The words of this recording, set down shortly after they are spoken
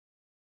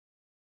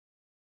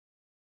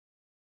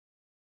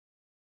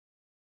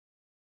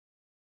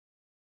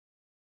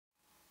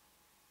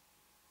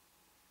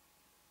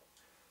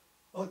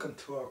Welcome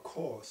to our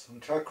course on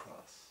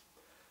chakras.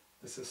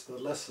 This is the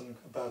lesson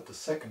about the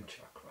second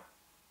chakra.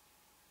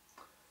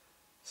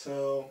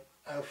 So,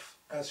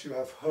 as you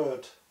have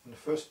heard in the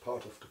first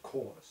part of the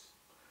course,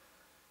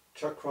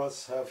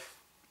 chakras have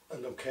a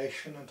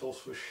location and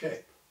also a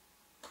shape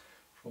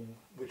from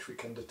which we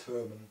can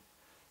determine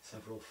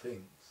several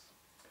things.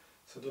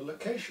 So the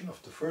location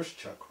of the first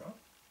chakra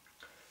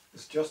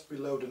is just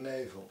below the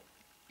navel,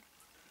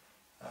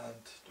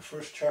 and the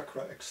first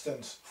chakra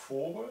extends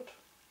forward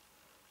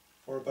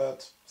for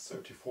about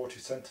 30-40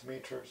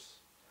 centimeters,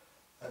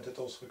 and it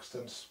also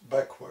extends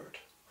backward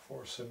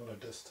for a similar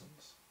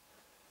distance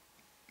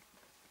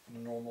in a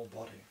normal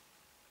body.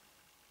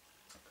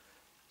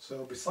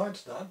 So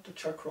besides that, the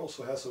chakra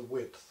also has a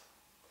width,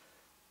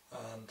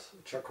 and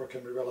a chakra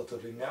can be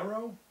relatively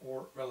narrow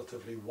or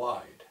relatively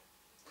wide.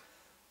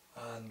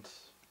 And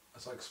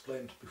as I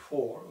explained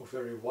before, a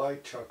very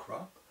wide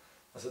chakra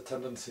has a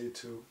tendency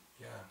to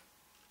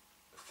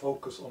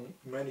focus on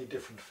many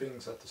different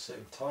things at the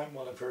same time,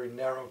 while a very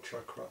narrow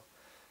chakra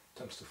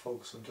tends to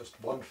focus on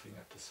just one thing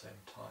at the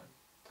same time.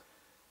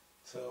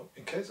 So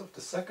in case of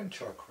the second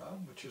chakra,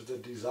 which is the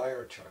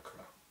desire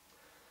chakra,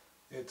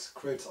 it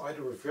creates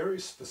either a very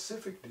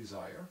specific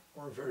desire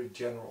or a very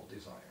general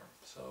desire.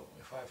 So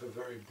if I have a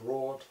very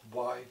broad,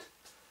 wide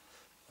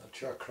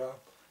chakra,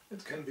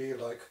 it can be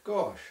like,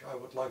 gosh, I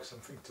would like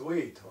something to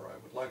eat, or I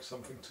would like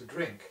something to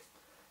drink.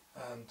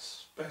 And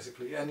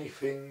basically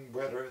anything,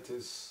 whether it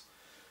is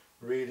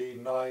really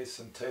nice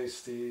and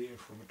tasty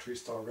from a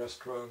 3-star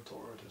restaurant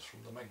or it is from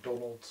the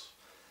McDonald's,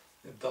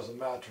 it doesn't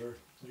matter.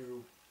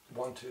 You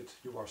want it,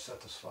 you are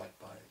satisfied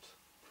by it.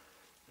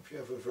 If you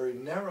have a very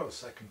narrow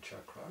second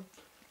chakra,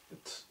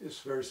 it is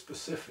very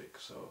specific.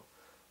 So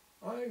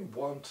I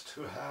want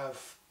to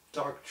have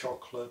dark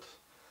chocolate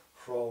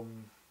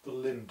from the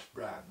Lindt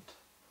brand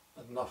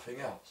and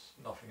nothing else.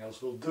 Nothing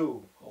else will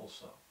do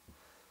also.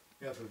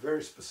 You have a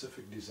very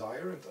specific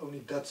desire, and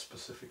only that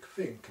specific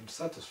thing can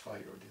satisfy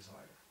your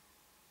desire.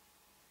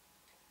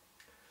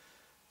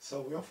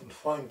 So we often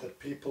find that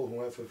people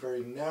who have a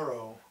very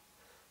narrow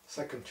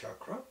second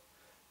chakra,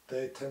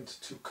 they tend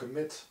to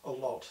commit a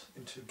lot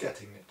into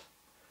getting it.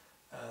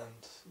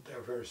 And they're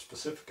very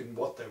specific in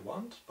what they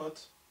want,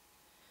 but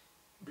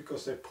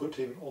because they put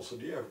in also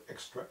the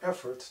extra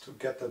effort to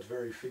get that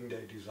very thing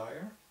they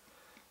desire,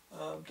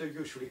 they're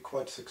usually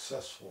quite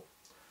successful.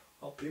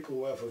 While people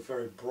who have a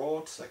very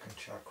broad second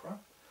chakra,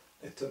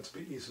 they tend to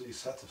be easily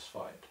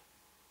satisfied.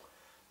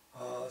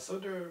 So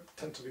there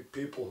tend to be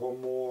people who are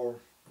more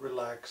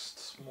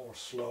relaxed, more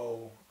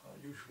slow,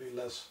 usually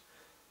less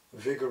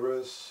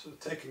vigorous,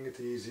 taking it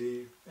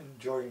easy,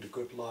 enjoying the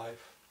good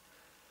life.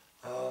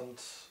 And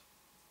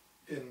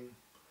in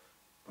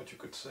what you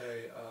could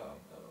say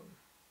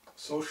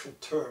social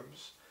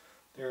terms,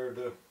 they're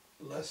the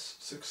less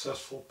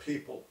successful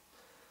people.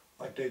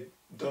 Like they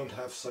don't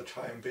have such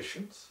high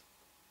ambitions.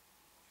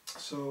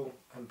 So,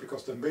 and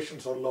because the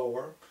ambitions are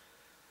lower,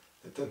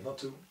 they tend not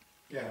to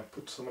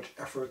put so much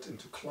effort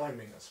into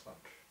climbing as much.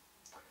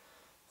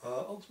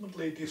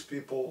 Ultimately, these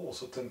people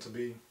also tend to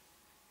be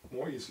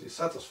more easily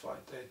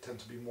satisfied. They tend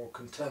to be more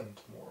content,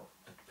 more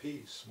at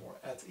peace, more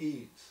at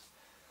ease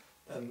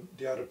than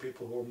the other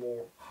people who are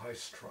more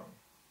high-strung.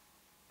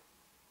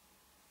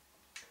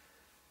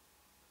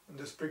 And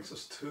this brings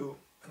us to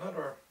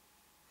another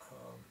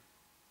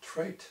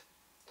trait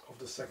of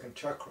the second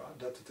chakra,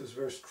 that it is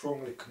very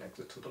strongly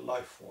connected to the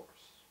life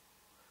force.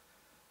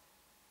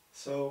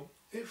 So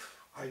if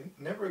I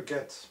never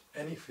get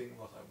anything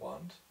what I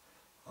want,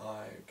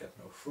 I get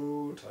no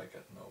food, I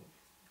get no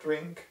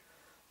drink,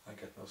 I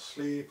get no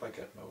sleep, I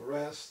get no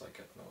rest, I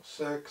get no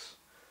sex,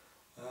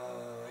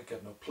 I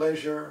get no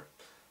pleasure,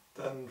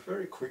 then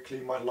very quickly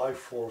my life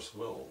force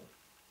will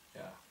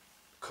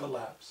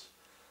collapse.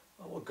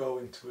 I will go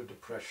into a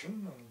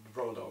depression and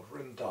roll over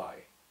and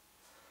die.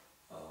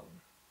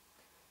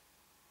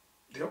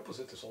 The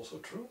opposite is also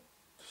true.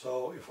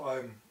 So if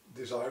I'm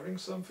desiring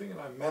something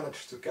and I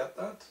manage to get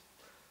that,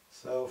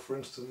 so for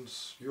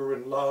instance you're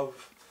in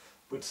love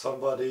with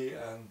somebody,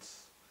 and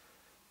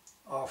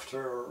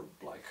after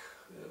like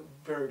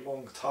a very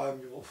long time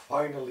you will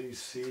finally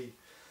see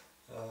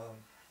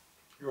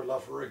your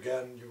lover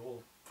again, you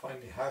will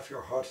finally have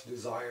your heart's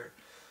desire.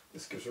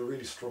 This gives a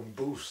really strong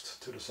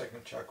boost to the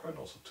second chakra and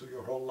also to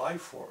your whole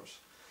life force.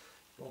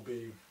 You'll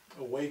be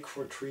awake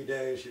for 3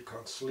 days, you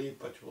can't sleep,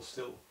 but you will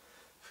still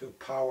feel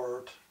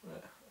powered,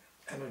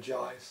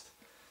 energized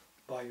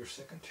by your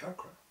second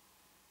chakra.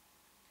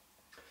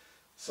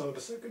 So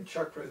the second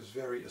chakra is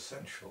very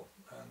essential,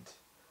 and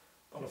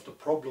one of the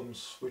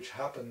problems which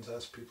happens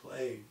as people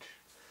age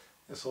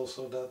is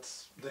also that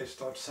they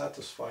start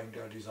satisfying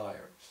their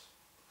desires.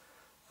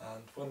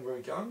 And when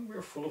we're young,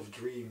 we're full of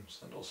dreams,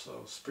 and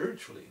also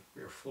spiritually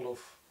we're full of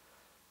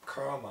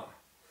karma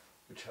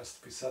which has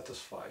to be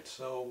satisfied.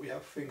 So we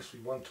have things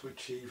we want to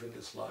achieve in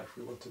this life,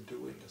 we want to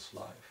do in this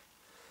life.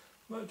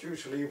 But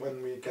usually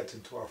when we get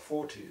into our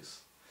 40s,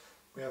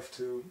 we have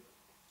to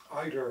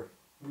either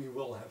we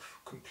will have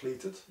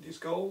completed these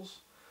goals,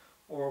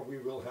 or we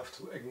will have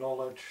to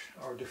acknowledge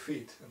our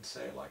defeat and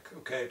say like,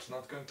 okay, it's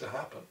not going to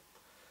happen.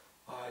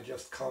 I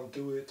just can't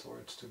do it, or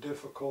it's too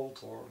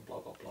difficult, or blah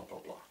blah blah blah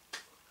blah.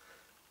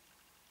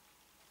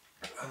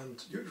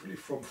 And usually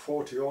from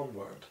 40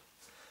 onward,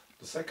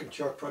 the second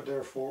chakra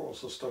therefore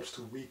also starts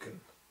to weaken,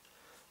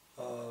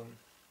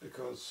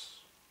 because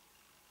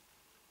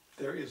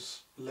there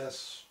is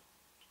less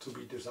to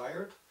be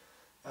desired,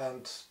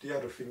 and the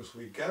other things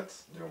we get,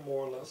 they're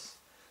more or less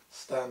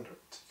standard.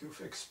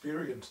 You've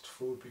experienced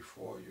food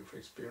before, you've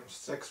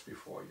experienced sex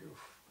before,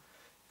 you've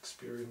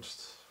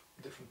experienced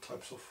different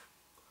types of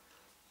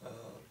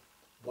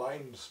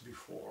wines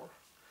before,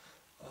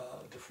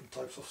 different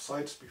types of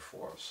sights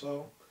before.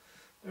 So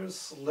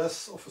there's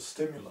less of a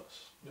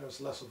stimulus, there's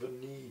less of a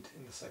need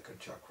in the second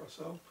chakra.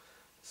 So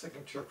the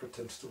second chakra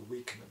tends to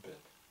weaken a bit.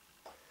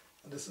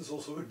 And this is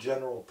also a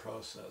general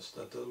process,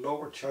 that the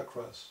lower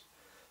chakras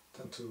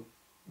tend to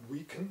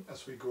weaken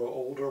as we grow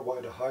older,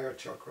 while the higher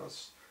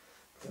chakras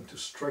tend to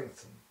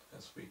strengthen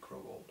as we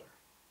grow older.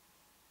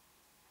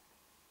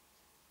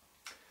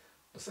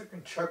 The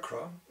second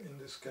chakra, in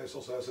this case,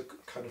 also has a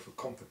kind of a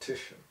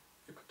competition,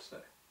 you could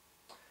say.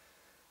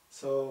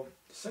 So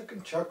the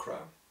second chakra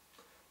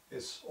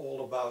is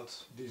all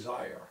about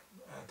desire,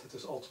 and it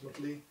is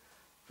ultimately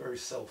very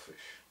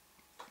selfish.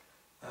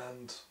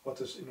 And what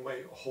is in a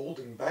way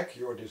holding back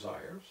your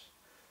desires,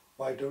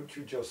 why don't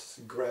you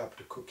just grab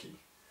the cookie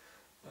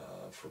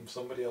from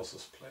somebody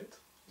else's plate,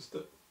 is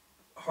the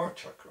heart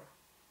chakra.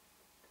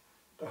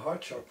 The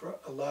heart chakra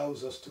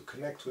allows us to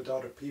connect with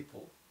other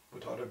people,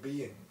 with other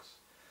beings,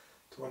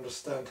 to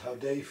understand how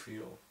they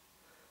feel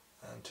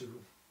and to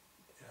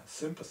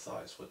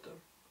sympathize with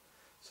them.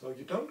 So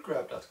you don't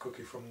grab that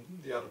cookie from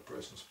the other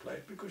person's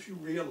plate because you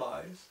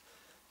realize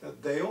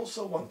that they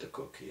also want the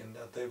cookie and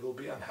that they will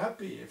be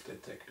unhappy if they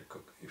take the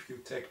if you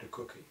take the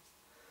cookie.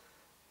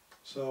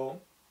 So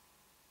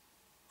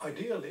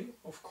ideally,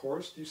 of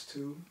course, these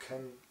two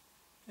can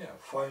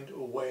find a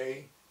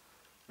way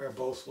where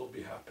both will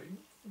be happy.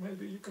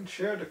 Maybe you can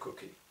share the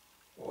cookie,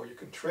 or you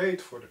can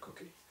trade for the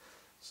cookie,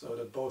 so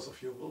that both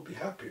of you will be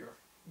happier.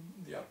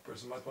 The other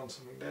person might want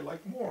something they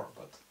like more,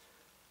 but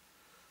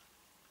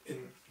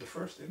in the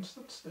first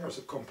instance there's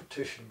a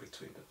competition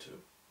between the two.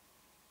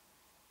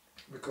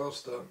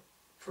 Because the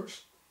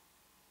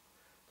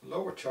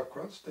lower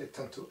chakras, they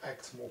tend to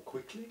act more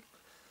quickly,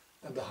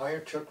 and the higher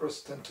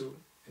chakras tend to,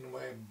 in a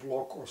way,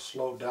 block or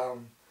slow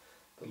down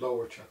the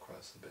lower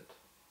chakras a bit.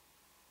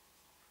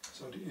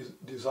 So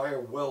the desire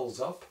wells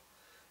up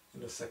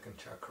in the second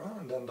chakra,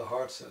 and then the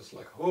heart says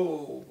like,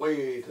 oh,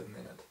 wait a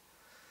minute.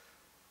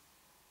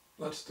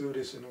 Let's do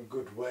this in a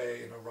good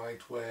way, in a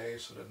right way,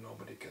 so that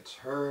nobody gets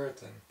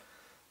hurt and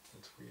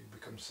that we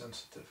become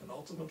sensitive. And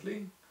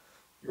ultimately,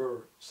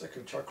 your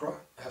second chakra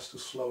has to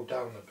slow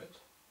down a bit.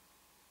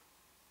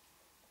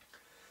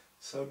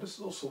 So this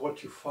is also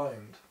what you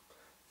find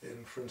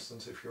in, for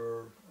instance, if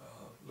you're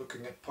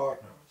looking at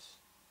partners.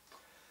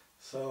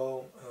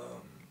 So,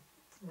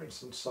 for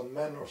instance, some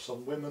men or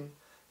some women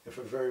have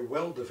a very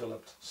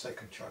well-developed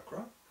second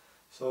chakra,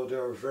 so they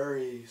are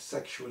very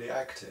sexually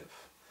active.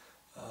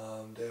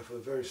 They have a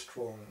very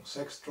strong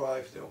sex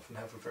drive, they often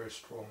have a very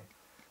strong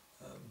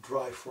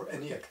drive for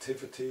any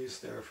activities,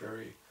 they're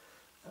very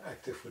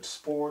active with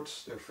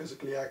sports, they're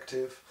physically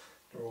active,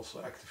 they're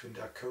also active in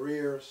their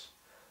careers.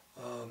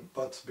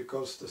 But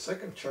because the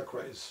second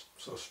chakra is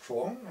so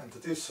strong, and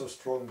it is so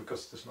strong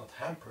because it is not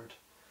hampered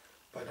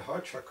by the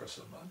heart chakra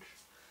so much,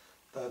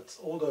 that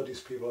although these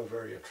people are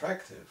very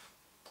attractive,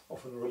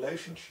 often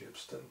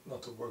relationships tend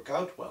not to work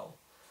out well,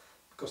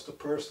 because the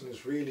person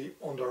is really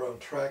on their own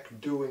track,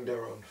 doing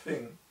their own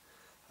thing,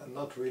 and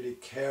not really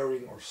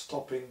caring or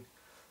stopping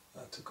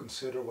to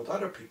consider what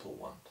other people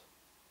want.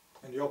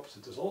 And the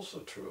opposite is also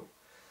true.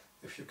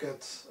 If you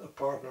get a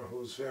partner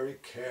who's very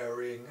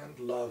caring and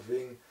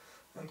loving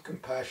and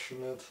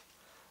compassionate,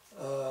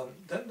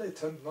 then they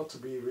tend not to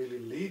be really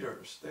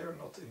leaders. They're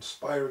not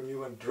inspiring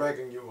you and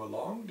dragging you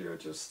along. They're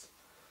just,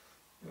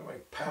 in a way,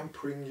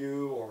 pampering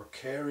you or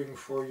caring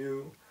for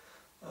you.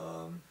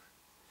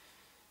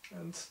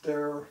 And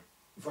their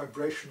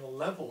vibrational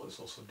level is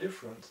also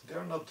different.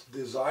 They're not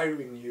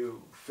desiring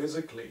you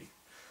physically,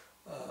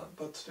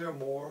 but they're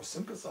more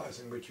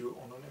sympathizing with you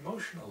on an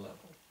emotional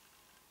level.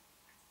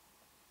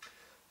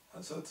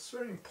 And so it's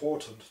very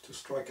important to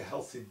strike a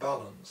healthy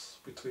balance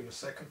between the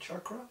second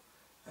chakra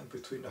and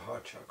between the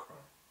heart chakra.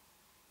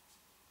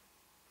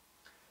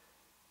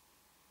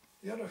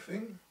 The other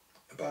thing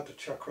about the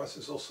chakras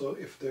is also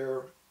if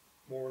they're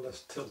more or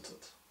less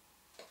tilted.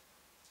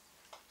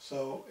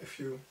 So if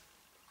you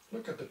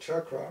look at the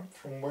chakra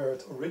from where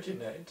it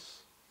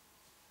originates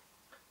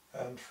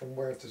and from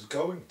where it is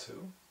going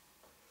to,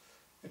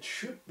 it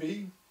should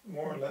be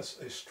more or less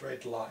a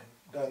straight line.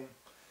 Then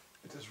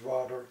it is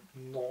rather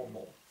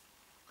normal.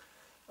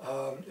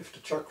 If the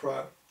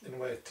chakra in a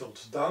way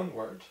tilts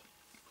downward,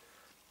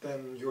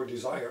 then your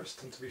desires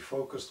tend to be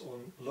focused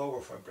on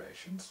lower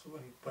vibrations.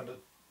 When the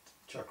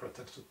chakra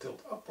tends to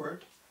tilt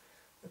upward,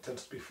 it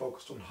tends to be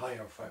focused on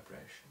higher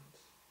vibrations.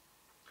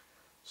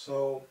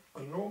 So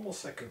a normal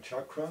second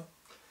chakra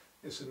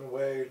is in a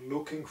way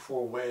looking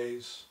for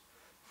ways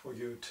for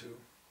you to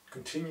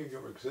continue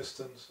your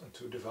existence and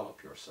to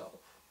develop yourself.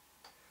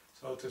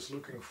 So it is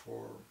looking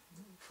for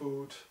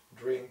food,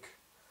 drink,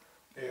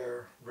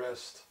 air,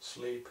 rest,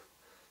 sleep,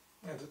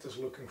 and it is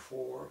looking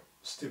for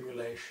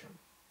stimulation.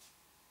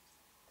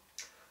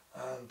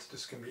 And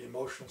this can be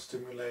emotional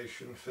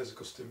stimulation,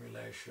 physical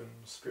stimulation,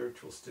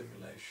 spiritual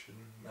stimulation,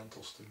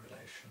 mental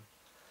stimulation.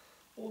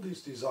 All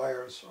these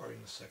desires are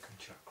in the second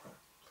chakra.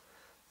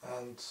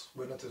 And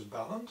when it is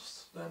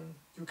balanced, then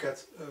you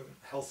get a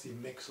healthy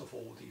mix of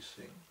all these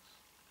things.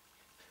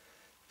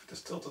 If it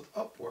is tilted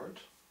upward,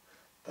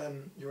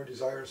 then your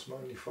desire is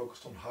mainly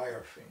focused on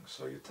higher things.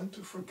 So you tend to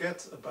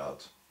forget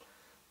about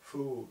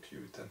food,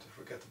 you tend to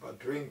forget about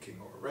drinking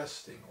or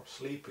resting or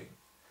sleeping.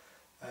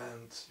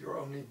 And your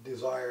only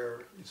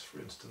desire is, for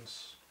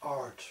instance,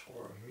 art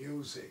or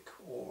music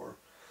or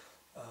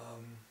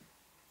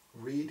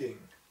reading.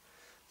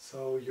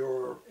 So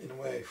you're, in a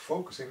way,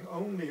 focusing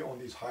only on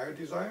these higher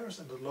desires,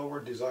 and the lower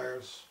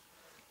desires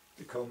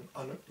become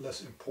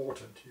less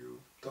important. You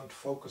don't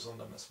focus on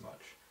them as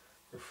much.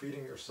 You're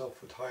feeding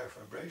yourself with higher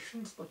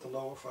vibrations, but the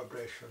lower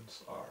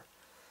vibrations are,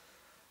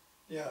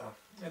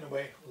 in a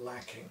way,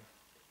 lacking.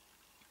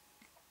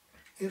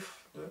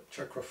 If the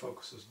chakra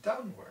focuses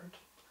downward,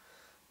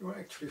 you're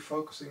actually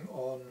focusing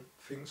on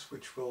things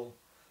which will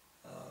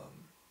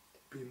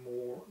be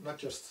more, not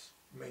just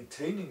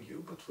maintaining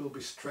you, but will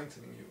be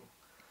strengthening you.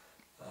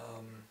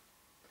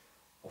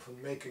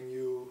 Often making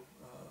you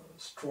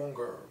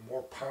stronger,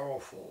 more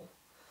powerful.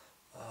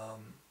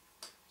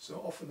 So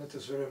often it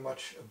is very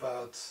much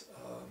about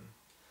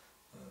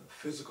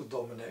physical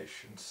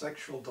domination,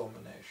 sexual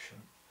domination,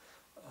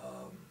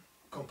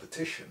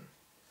 competition.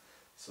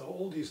 So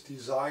all these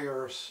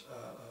desires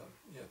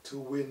to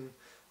win,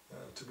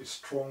 to be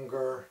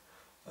stronger,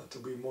 to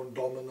be more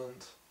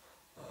dominant,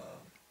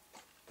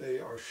 they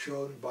are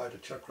shown by the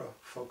chakra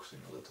focusing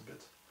a little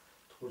bit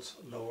towards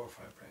lower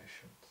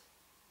vibrations.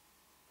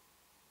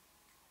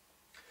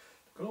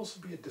 There can also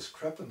be a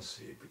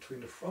discrepancy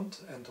between the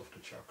front end of the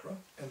chakra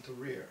and the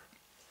rear.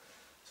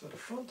 So the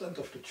front end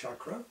of the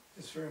chakra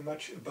is very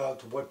much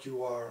about what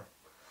you are,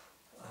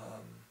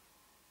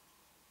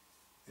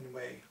 in a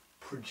way,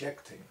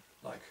 projecting.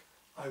 Like,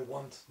 I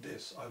want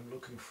this, I'm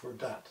looking for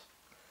that.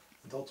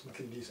 And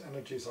ultimately these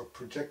energies are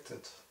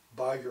projected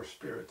by your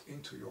spirit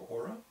into your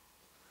aura.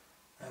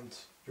 And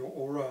your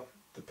aura,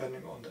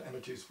 depending on the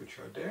energies which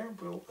are there,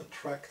 will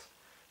attract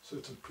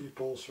certain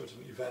people,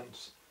 certain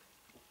events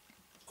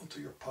onto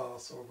your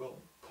path, or will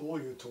pull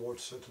you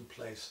towards certain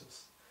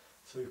places.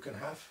 So you can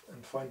have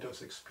and find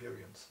those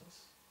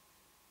experiences.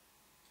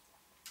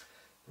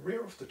 The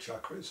rear of the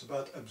chakra is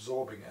about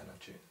absorbing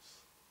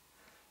energies.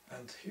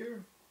 And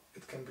here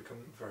it can become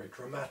very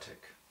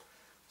dramatic.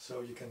 So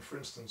you can, for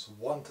instance,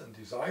 want and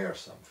desire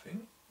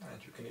something,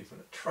 and you can even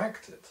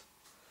attract it,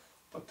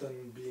 but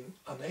then being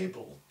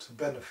unable to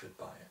benefit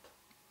by it.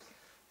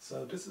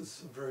 So this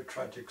is a very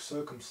tragic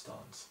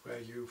circumstance where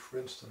you, for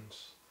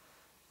instance,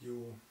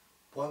 you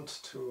want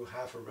to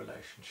have a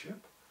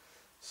relationship,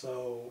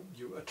 so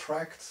you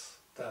attract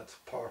that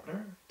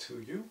partner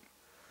to you,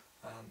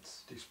 and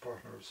these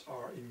partners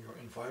are in your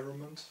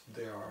environment,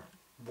 they are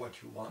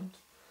what you want,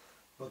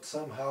 but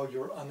somehow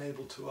you're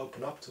unable to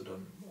open up to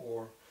them,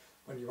 or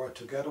when you are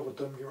together with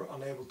them you're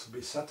unable to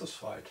be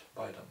satisfied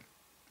by them.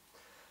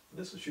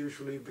 This is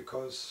usually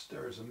because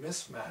there is a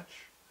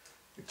mismatch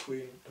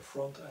between the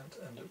front end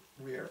and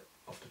the rear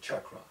of the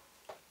chakra.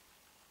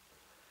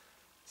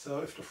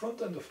 So if the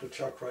front end of the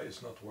chakra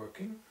is not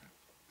working,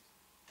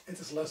 it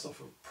is less of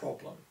a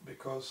problem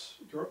because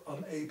you're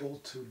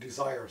unable to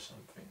desire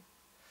something.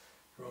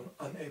 You're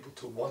unable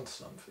to want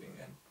something,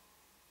 and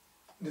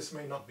this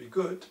may not be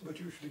good, but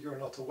usually you're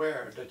not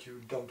aware that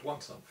you don't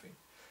want something.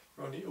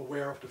 You're only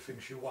aware of the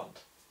things you want.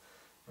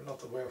 You're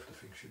not aware of the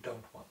things you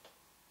don't want.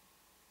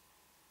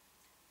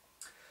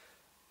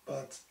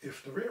 But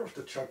if the rear of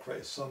the chakra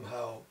is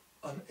somehow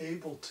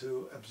unable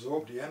to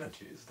absorb the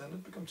energies, then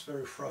it becomes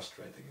very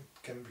frustrating.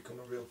 It can become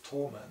a real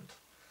torment,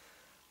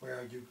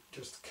 where you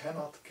just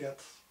cannot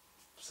get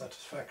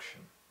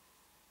satisfaction.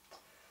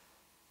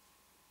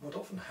 What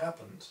often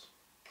happens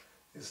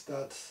is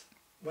that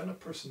when a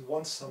person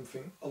wants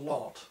something a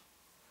lot,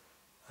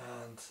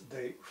 and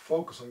they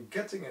focus on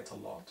getting it a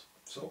lot,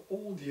 so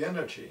all the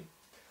energy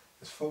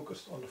is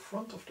focused on the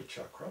front of the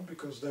chakra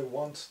because they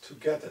want to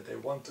get it, they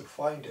want to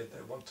find it,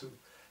 they want to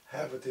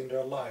have it in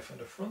their life, and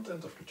the front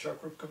end of the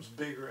chakra becomes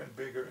bigger and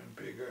bigger and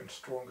bigger and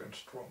stronger and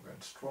stronger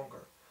and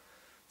stronger.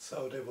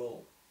 So they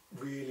will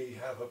really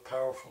have a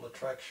powerful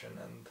attraction,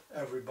 and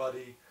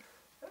everybody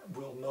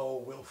will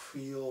know, will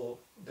feel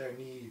their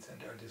need and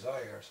their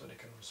desire, so they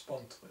can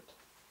respond to it.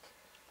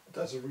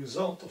 But as a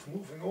result of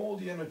moving all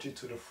the energy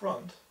to the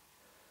front,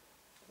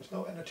 there's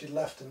no energy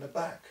left in the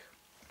back.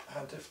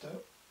 And if the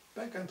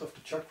back end of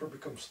the chakra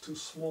becomes too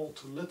small,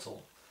 too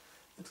little,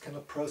 it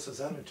cannot process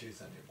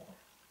energies anymore.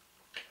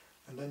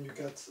 And then you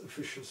get a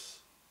vicious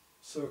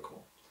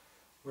circle,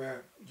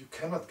 where you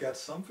cannot get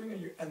something and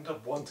you end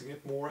up wanting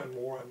it more and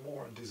more and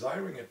more, and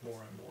desiring it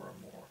more and more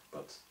and more.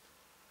 But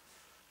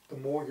the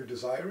more you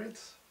desire it,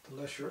 the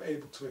less you're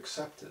able to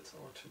accept it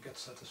or to get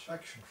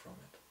satisfaction from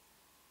it.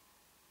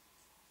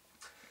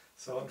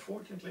 So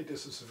unfortunately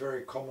this is a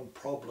very common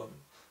problem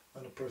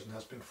when a person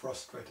has been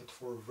frustrated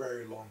for a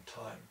very long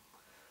time.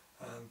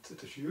 And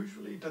it is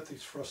usually that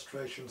these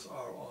frustrations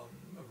are on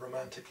a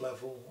romantic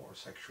level or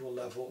sexual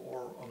level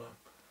or on a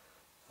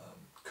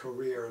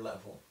career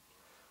level,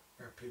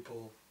 where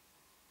people,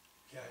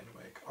 in a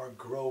way, are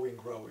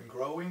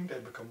growing. They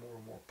become more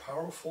and more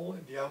powerful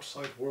in the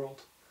outside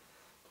world,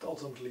 but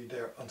ultimately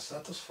they're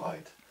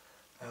unsatisfied,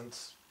 and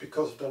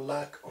because of the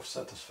lack of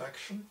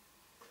satisfaction,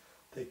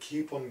 they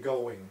keep on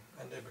going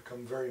and they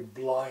become very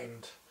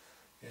blind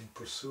in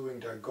pursuing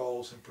their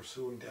goals, in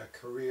pursuing their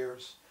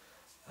careers,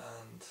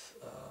 and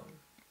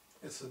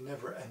it's a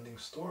never-ending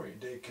story.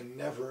 They can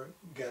never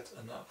get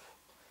enough.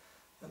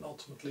 And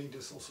ultimately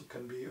this also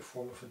can be a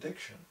form of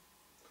addiction.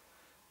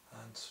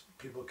 And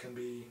people can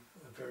be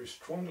very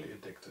strongly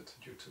addicted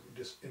due to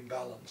this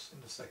imbalance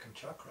in the second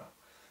chakra.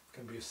 It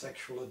can be a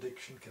sexual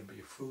addiction, it can be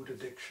a food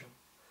addiction,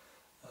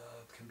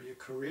 it can be a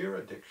career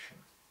addiction.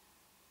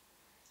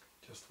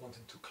 Just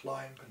wanting to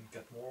climb and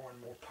get more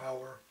and more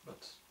power,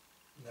 but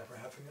never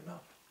having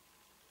enough.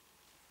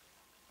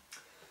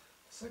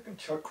 The second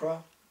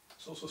chakra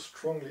is also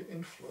strongly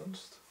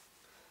influenced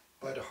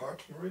by the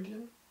heart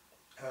meridian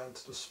and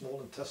the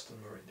small intestine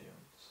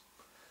meridians.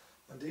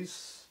 And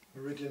these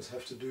meridians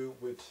have to do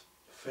with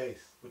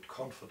faith, with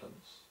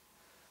confidence,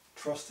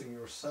 trusting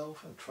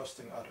yourself and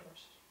trusting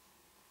others.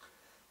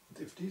 And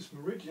if these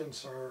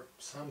meridians are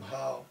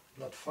somehow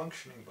not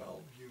functioning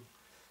well, you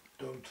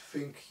don't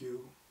think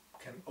you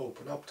can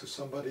open up to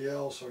somebody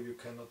else, or you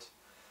cannot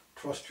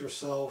trust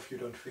yourself, you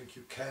don't think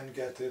you can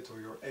get it,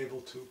 or you're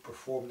able to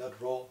perform that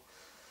role,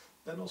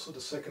 then also the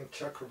second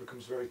chakra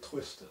becomes very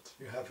twisted.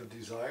 You have a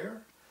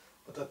desire,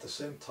 but at the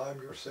same time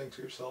you're saying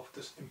to yourself, it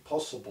is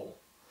impossible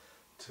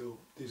to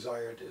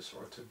desire this,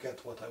 or to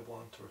get what I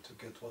want, or to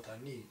get what I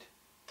need.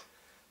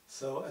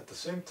 So at the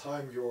same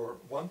time you're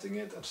wanting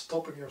it and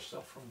stopping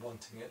yourself from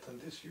wanting it, and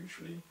this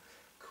usually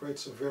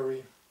creates a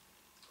very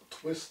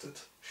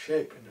twisted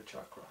shape in the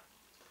chakra.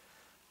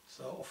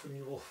 So often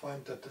you will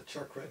find that the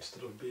chakra,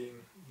 instead of being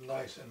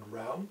nice and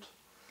round,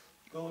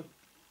 will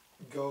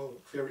go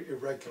very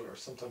irregular.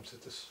 Sometimes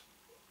it is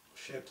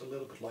shaped a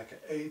little bit like an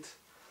 8,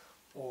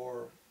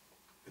 or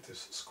it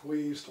is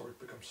squeezed, or it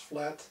becomes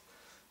flat.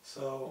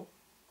 So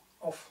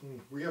often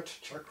weird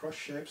chakra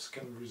shapes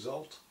can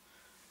result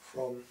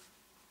from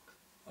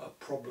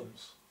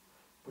problems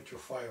with your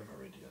fire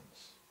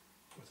meridians,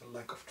 with a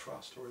lack of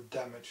trust or a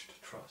damaged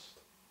trust.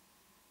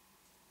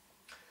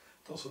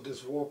 Also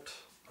this warped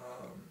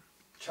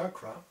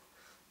chakra,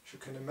 as you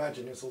can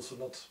imagine, is also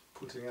not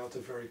putting out a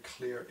very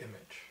clear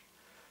image.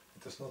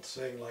 It is not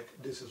saying like,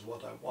 this is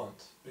what I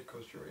want,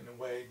 because you're in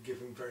a way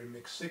giving very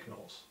mixed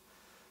signals.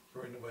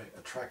 You're in a way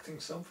attracting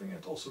something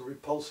and also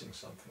repulsing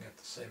something at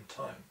the same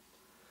time.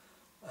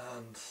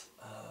 And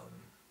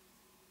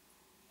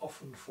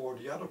often for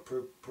the other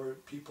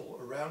people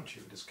around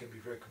you this can be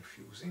very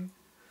confusing,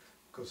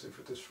 because if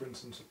it is, for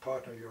instance, a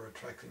partner you're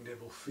attracting, they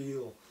will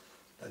feel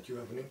that you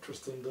have an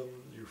interest in them,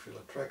 you feel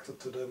attracted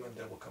to them, and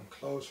they will come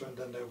closer, and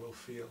then they will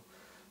feel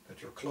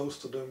that you're close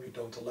to them, you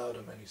don't allow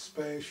them any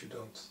space, you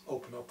don't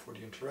open up for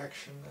the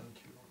interaction, and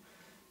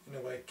you're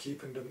in a way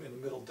keeping them in the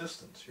middle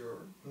distance.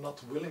 You're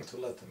not willing to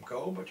let them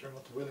go, but you're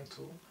not willing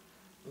to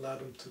allow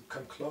them to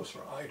come closer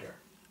either.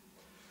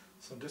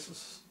 So this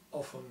is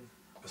often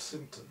a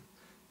symptom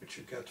which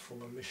you get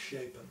from a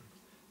misshapen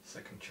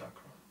second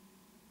chakra.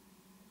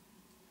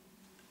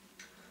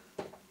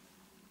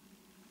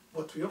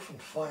 What we often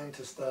find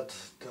is that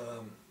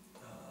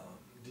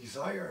the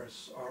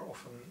desires are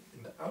often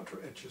in the outer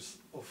edges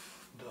of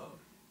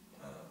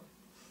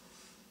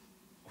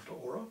the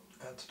aura,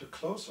 and the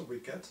closer we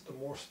get, the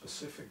more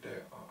specific they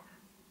are.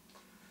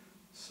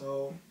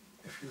 So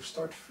if you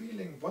start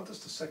feeling what is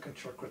the second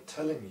chakra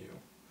telling you,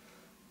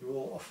 you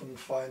will often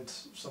find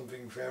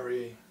something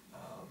very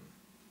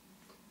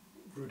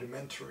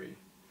rudimentary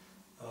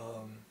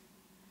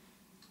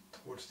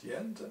towards the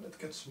end, and it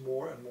gets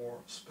more and more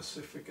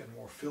specific and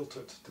more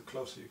filtered the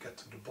closer you get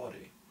to the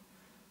body.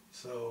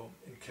 So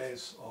in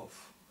case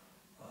of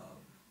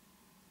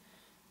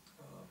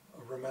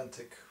a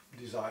romantic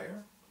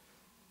desire,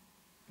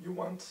 you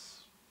want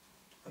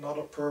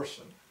another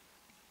person,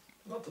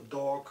 not a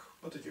dog,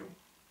 but a you.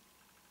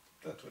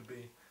 That would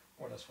be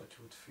more or less what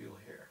you would feel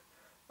here.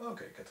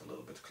 Okay, get a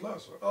little bit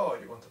closer. Oh,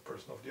 you want a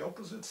person of the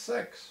opposite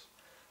sex.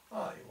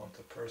 Ah, you want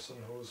a person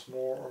who's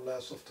more or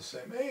less of the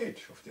same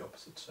age of the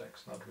opposite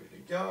sex. Not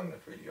really young,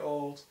 not really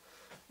old,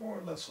 more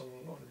or less on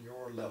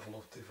your level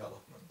of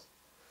development.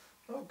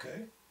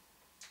 Okay,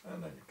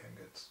 and then you can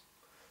get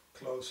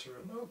closer,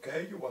 and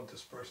okay, you want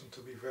this person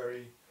to be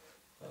very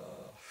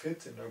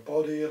fit in their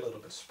body, a little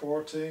bit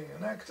sporting,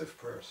 an active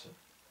person.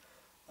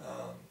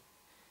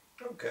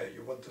 Okay,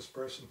 you want this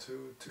person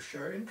to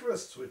share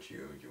interests with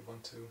you. You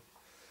want to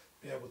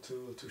be able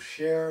to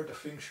share the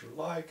things you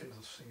like and the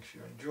things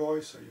you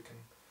enjoy, so you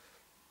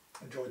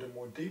can enjoy them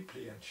more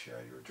deeply and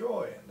share your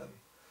joy. And then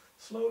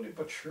slowly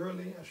but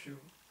surely, as you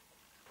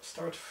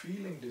start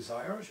feeling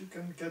desires, you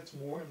can get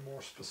more and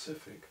more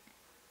specific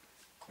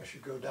as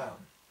you go down.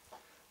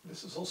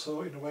 This is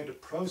also in a way the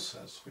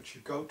process which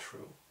you go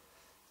through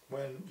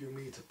when you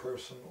meet a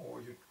person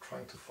or you're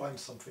trying to find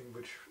something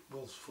which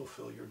will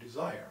fulfill your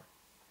desire.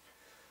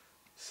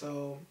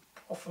 So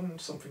often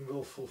something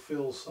will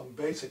fulfill some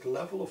basic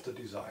level of the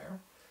desire,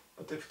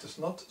 but if it is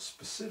not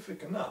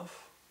specific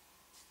enough,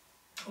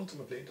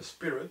 ultimately the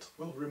spirit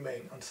will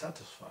remain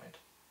unsatisfied.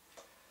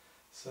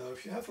 So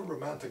if you have a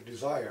romantic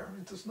desire,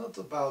 it is not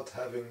about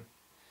having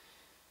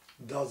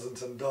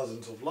dozens and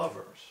dozens of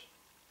lovers.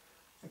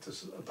 It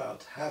is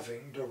about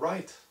having the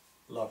right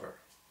lover.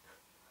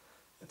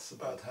 It's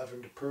about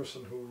having the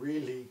person who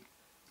really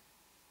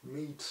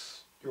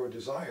meets your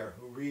desire,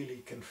 who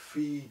really can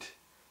feed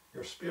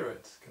your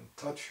spirit, can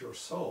touch your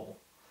soul,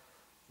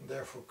 and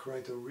therefore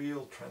create a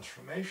real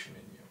transformation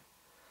in you.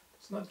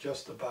 It's not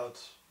just about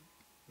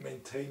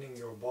maintaining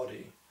your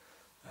body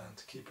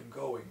and keeping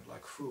going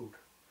like food,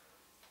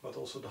 but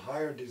also the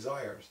higher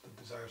desires,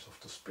 the desires of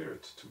the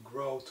spirit to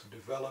grow, to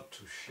develop,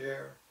 to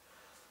share,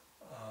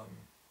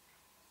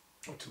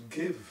 or to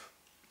give.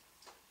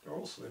 They're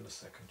also in the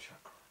second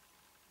chakra.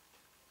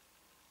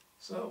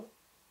 So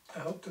I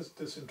hope that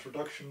this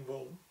introduction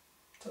will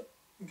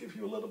give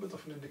you a little bit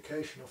of an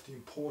indication of the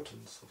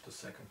importance of the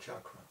second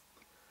chakra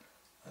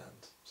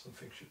and some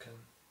things you can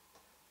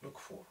look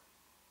for.